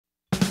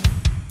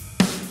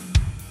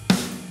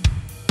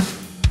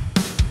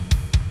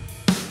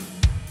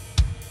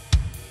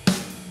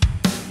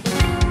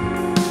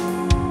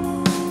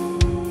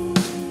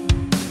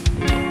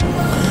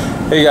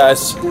Hey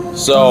guys,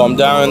 so I'm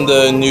down in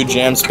the new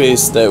jam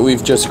space that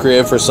we've just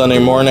created for Sunday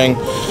morning,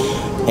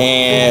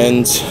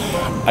 and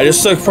I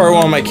just took apart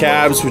one of my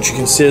cabs, which you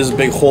can see there's a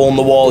big hole in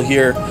the wall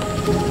here.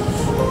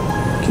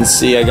 You can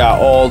see I got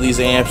all these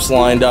amps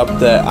lined up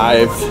that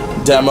I've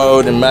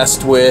demoed and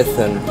messed with,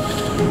 and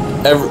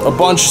a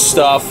bunch of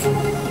stuff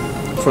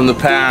from the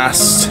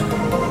past.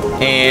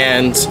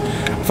 And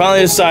I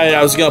finally decided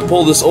I was gonna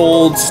pull this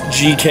old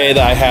GK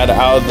that I had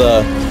out of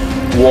the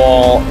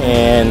wall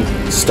and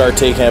start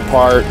taking it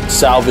apart,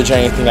 salvage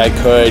anything I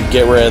could,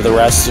 get rid of the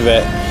rest of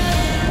it.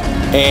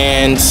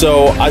 And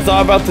so I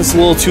thought about this a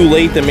little too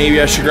late, that maybe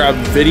I should grab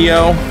the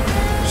video,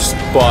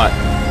 but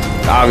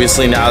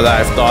obviously now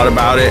that I've thought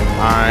about it,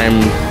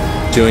 I'm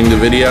doing the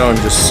video and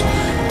just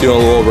doing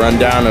a little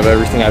rundown of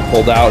everything I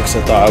pulled out because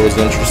I thought it was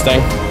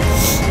interesting.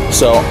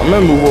 So I'm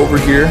gonna move over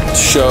here to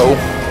show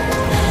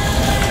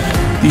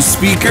these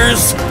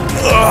speakers.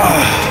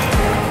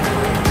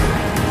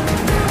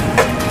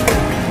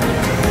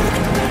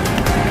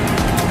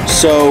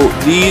 So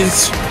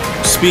these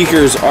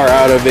speakers are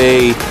out of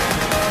a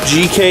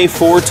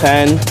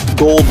GK410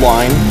 Gold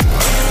line,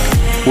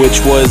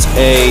 which was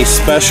a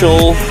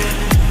special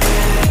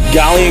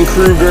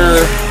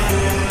Gallien-Kruger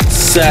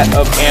set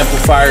of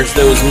amplifiers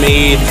that was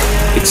made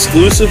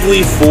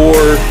exclusively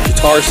for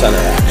Guitar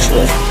Center,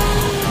 actually.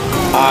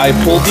 I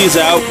pulled these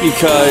out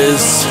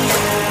because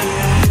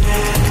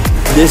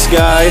this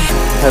guy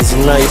has a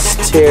nice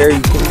tear,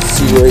 you can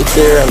see right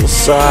there on the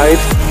side.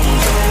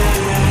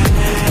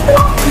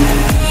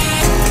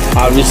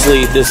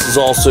 Obviously this is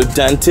also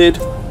dented.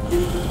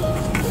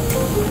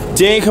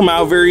 Didn't come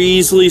out very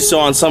easily, so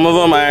on some of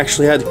them I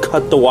actually had to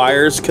cut the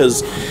wires,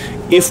 because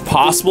if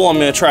possible I'm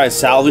going to try to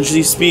salvage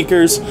these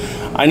speakers.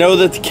 I know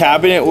that the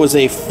cabinet was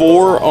a 8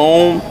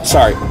 ohm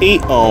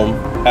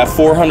at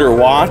 400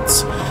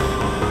 watts.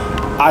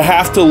 I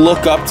have to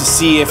look up to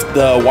see if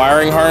the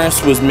wiring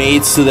harness was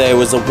made so that it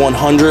was a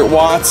 100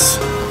 watts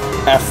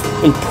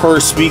per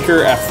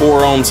speaker at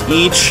 4 ohms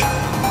each,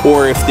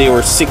 or if they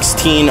were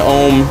 16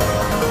 ohm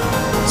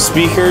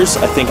speakers.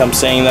 I think I'm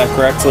saying that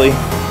correctly.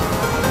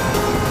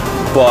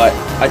 But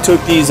I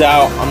took these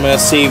out. I'm going to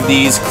save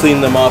these,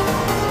 clean them up.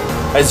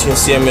 As you can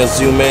see, I'm going to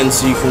zoom in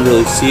so you can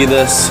really see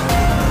this.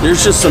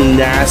 There's just some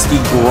nasty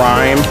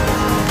grime.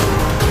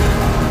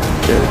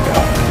 There we go.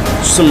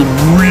 Some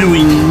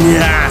really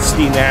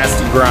nasty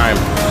grime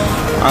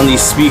on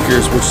these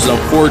speakers, which is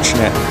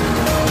unfortunate.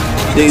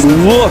 They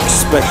look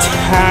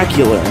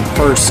spectacular in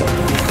person,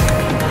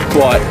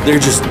 but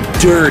they're just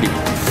dirty.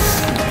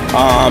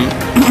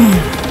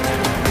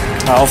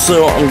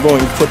 Also, I'm going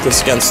to put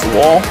this against the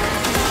wall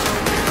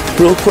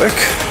real quick.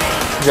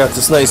 I got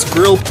this nice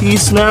grill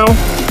piece now,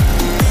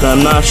 and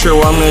I'm not sure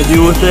what I'm going to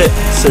do with it.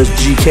 It says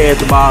GK at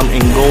the bottom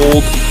in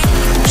gold,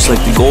 just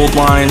like the gold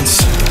lines,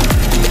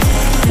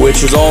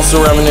 which is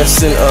also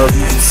reminiscent of,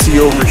 you can see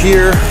over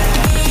here,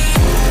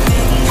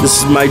 this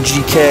is my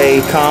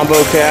GK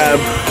combo cab.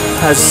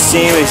 Has the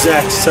same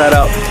exact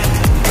setup.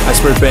 I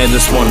spray painted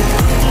this one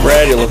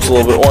red. It looks a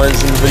little bit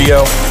orange in the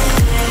video.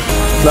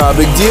 Not a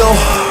big deal,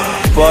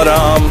 but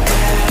I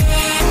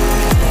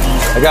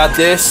got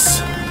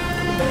this.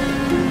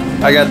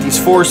 I got these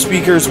 4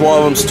 speakers. One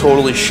of them's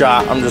totally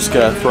shot. I'm just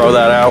gonna throw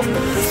that out.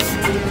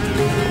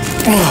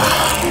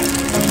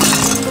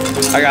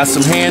 I got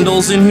some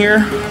handles in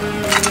here.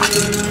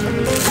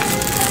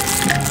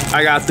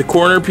 I got the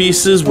corner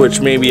pieces, which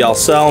maybe I'll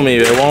sell,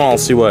 maybe I won't. I'll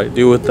see what I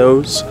do with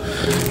those.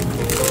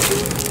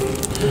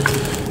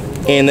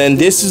 And then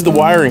this is the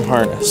wiring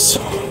harness.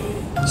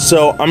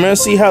 So I'm gonna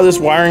see how this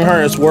wiring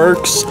harness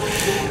works.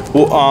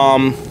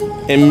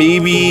 And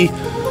maybe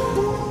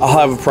I'll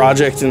have a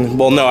project, and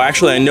well, no,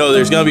 actually I know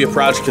there's gonna be a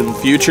project in the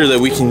future that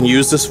we can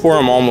use this for.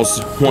 I'm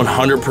almost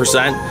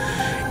 100%,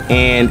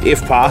 and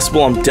if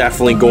possible I'm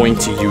definitely going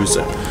to use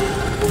it.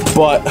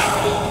 But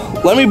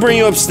let me bring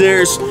you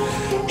upstairs,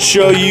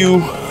 show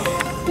you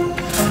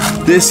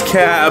this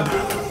cab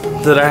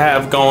that I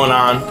have going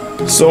on.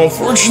 So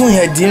unfortunately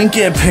I didn't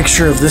get a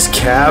picture of this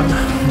cab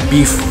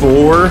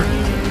before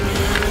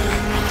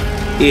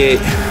it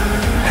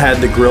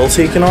had the grill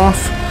taken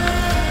off.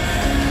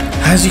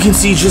 As you can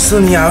see, just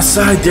on the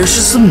outside, there's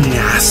just some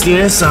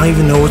nastiness. I don't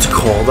even know what to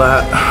call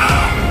that.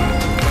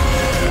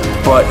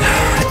 But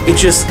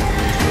it's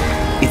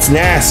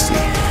nasty.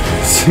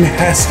 It's a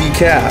nasty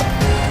cab.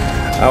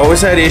 I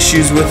always had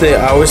issues with it.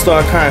 I always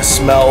thought it kind of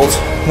smelled.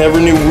 Never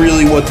knew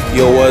really what the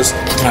deal was.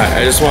 Alright,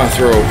 I just want to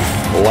throw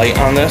a light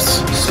on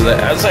this so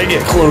that as I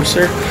get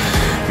closer,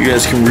 you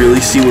guys can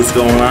really see what's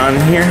going on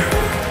in here.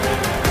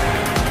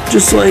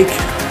 Just like,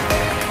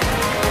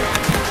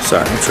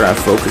 sorry, I'm trying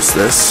to focus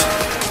this.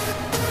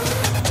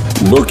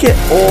 Look at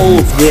all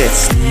of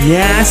this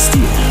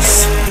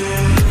nastiness.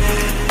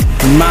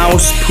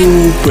 Mouse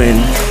poop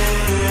and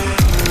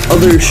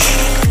other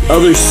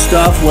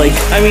stuff. Like,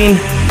 I mean,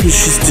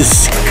 it's just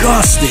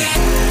disgusting.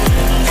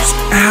 Just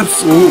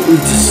absolutely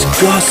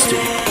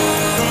disgusting.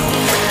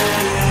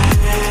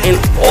 And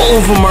all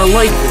of them are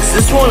like this.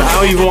 This one, I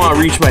don't even want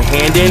to reach my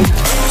hand in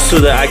so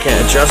that I can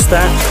adjust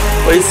that.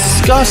 But it's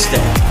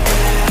disgusting.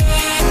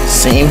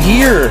 Same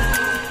here.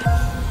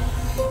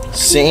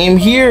 Same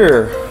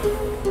here.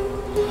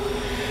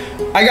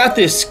 I got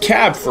this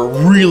cab for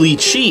really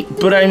cheap,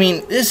 but I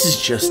mean, this is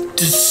just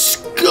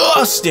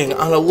disgusting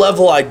on a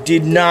level I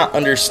did not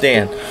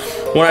understand.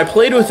 When I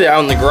played with it out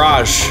in the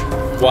garage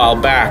a while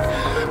back,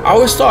 I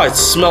always thought it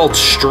smelled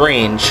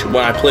strange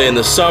when I played in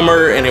the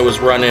summer and it was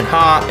running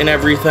hot and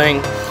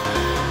everything.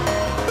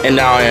 And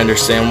now I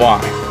understand why.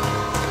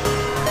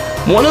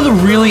 One of the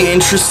really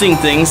interesting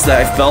things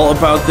that I felt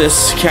about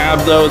this cab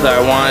though, that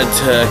I wanted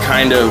to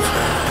kind of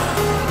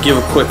give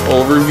a quick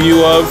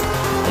overview of,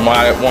 and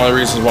one of the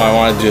reasons why I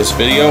wanted to do this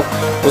video,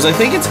 was I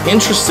think it's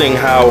interesting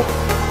how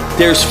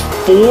there's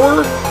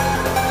 4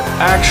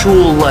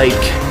 actual like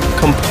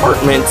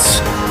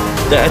compartments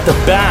that at the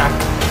back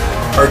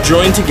are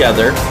joined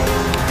together.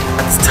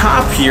 At the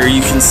top here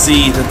you can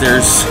see that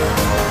there's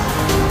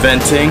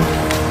venting,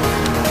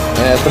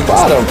 and at the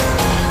bottom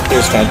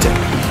there's venting.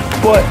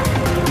 But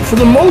for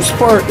the most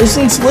part, this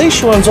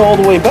insulation runs all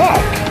the way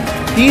back.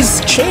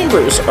 These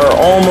chambers are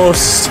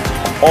almost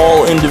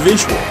all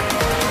individual.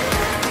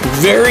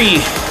 Very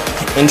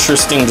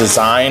interesting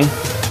design.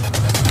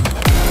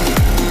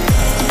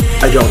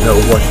 I don't know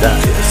what that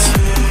is.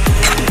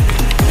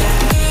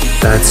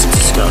 That's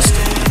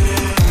disgusting.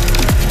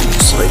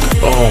 It's like,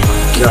 oh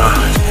my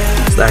god.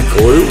 Is that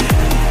glue?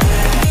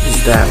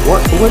 Is that,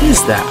 what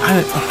is that?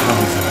 I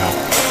don't even know.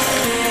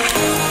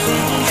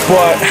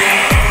 But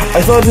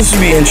I thought this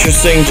would be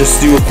interesting,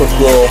 just do a quick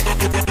little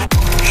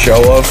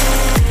show of.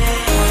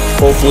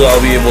 Hopefully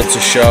I'll be able to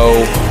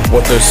show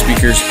what those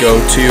speakers go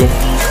to,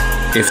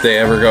 if they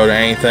ever go to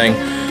anything.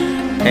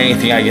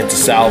 Anything I get to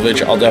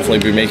salvage, I'll definitely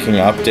be making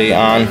an update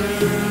on.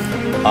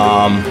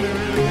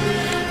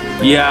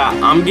 Yeah,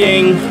 I'm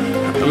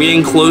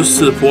getting close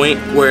to the point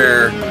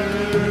where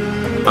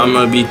I'm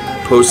gonna be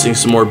posting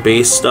some more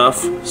bass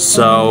stuff.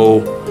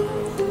 So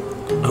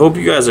I hope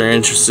you guys are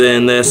interested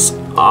in this.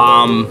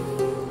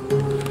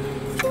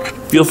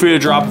 Feel free to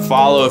drop a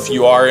follow if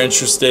you are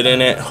interested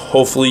in it.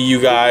 Hopefully you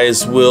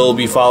guys will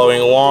be following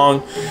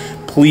along.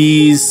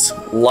 Please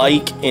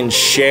like and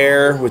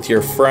share with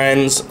your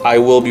friends. I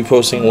will be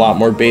posting a lot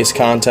more bass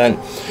content.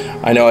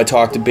 I know I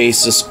talk to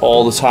bassists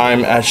all the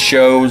time at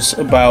shows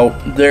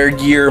about their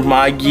gear,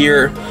 my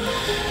gear.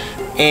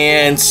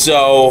 And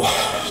so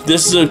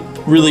this is a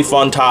really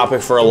fun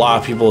topic for a lot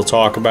of people to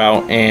talk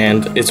about,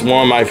 and it's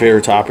one of my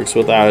favorite topics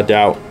without a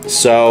doubt.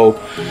 So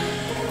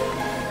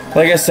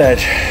like I said,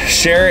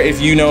 share it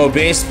if you know a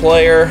bass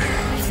player,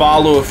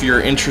 follow if you're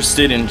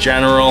interested in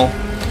general,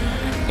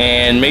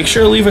 and make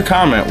sure to leave a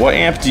comment. What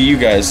amp do you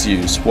guys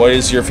use? What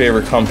is your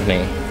favorite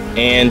company?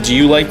 And do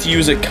you like to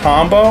use a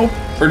combo,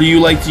 or do you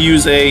like to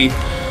use a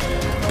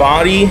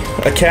body,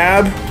 a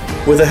cab,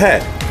 with a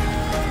head?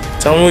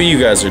 Tell me what you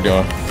guys are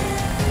doing.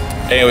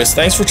 Anyways,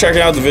 thanks for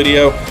checking out the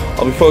video.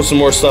 I'll be posting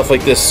more stuff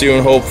like this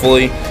soon,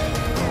 hopefully.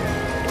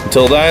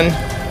 Until then,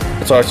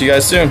 I'll talk to you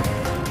guys soon.